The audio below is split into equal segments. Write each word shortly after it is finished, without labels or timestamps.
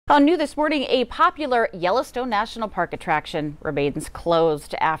On New this morning, a popular Yellowstone National Park attraction remains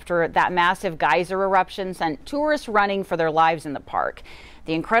closed after that massive geyser eruption sent tourists running for their lives in the park.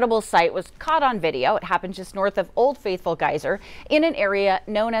 The incredible sight was caught on video. It happened just north of Old Faithful Geyser in an area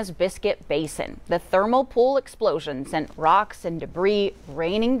known as Biscuit Basin. The thermal pool explosion sent rocks and debris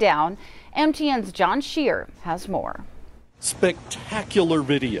raining down. MTN's John Shear has more. Spectacular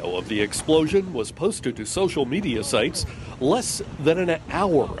video of the explosion was posted to social media sites less than an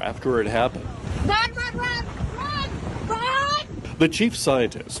hour after it happened. Run! The chief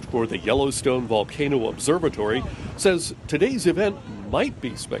scientist for the Yellowstone Volcano Observatory says today's event might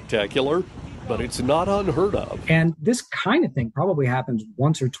be spectacular, but it's not unheard of. And this kind of thing probably happens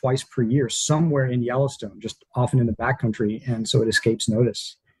once or twice per year somewhere in Yellowstone, just often in the backcountry, and so it escapes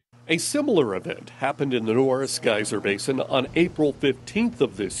notice. A similar event happened in the Norris Geyser Basin on April 15th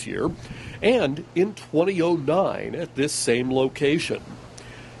of this year and in 2009 at this same location.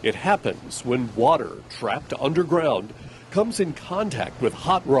 It happens when water trapped underground comes in contact with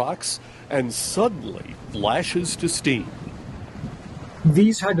hot rocks and suddenly flashes to steam.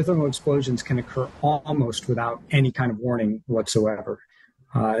 These hydrothermal explosions can occur almost without any kind of warning whatsoever.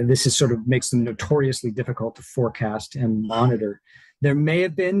 This is sort of makes them notoriously difficult to forecast and monitor. There may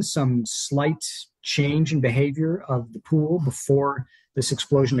have been some slight change in behavior of the pool before this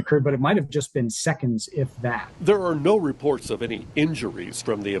explosion occurred, but it might have just been seconds, if that. There are no reports of any injuries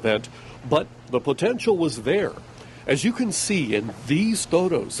from the event, but the potential was there. As you can see in these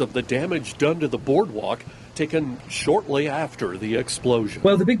photos of the damage done to the boardwalk taken shortly after the explosion.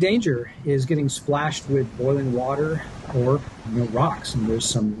 Well, the big danger is getting splashed with boiling water or rocks. And there's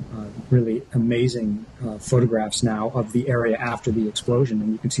some really amazing photographs now of the area after the explosion.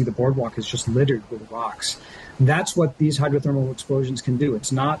 And you can see the boardwalk is just littered with rocks. That's what these hydrothermal explosions can do.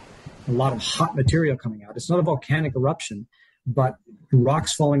 It's not a lot of hot material coming out. It's not a volcanic eruption, but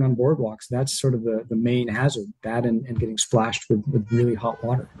rocks falling on boardwalks, that's sort of the main hazard, that and getting splashed with really hot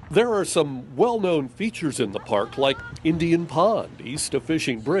water. There are some well-known features in the park, like Indian Pond, east of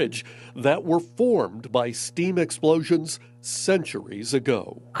Fishing Bridge, that were formed by steam explosions centuries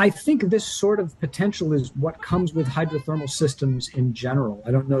ago. I think this sort of potential is what comes with hydrothermal systems in general.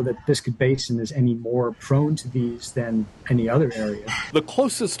 I don't know that Biscuit Basin is any more prone to these than any other area. The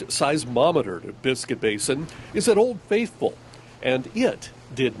closest seismometer to Biscuit Basin is at Old Faithful, and it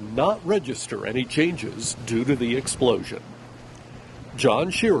did not register any changes due to the explosion.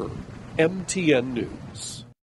 John Shearer, MTN News.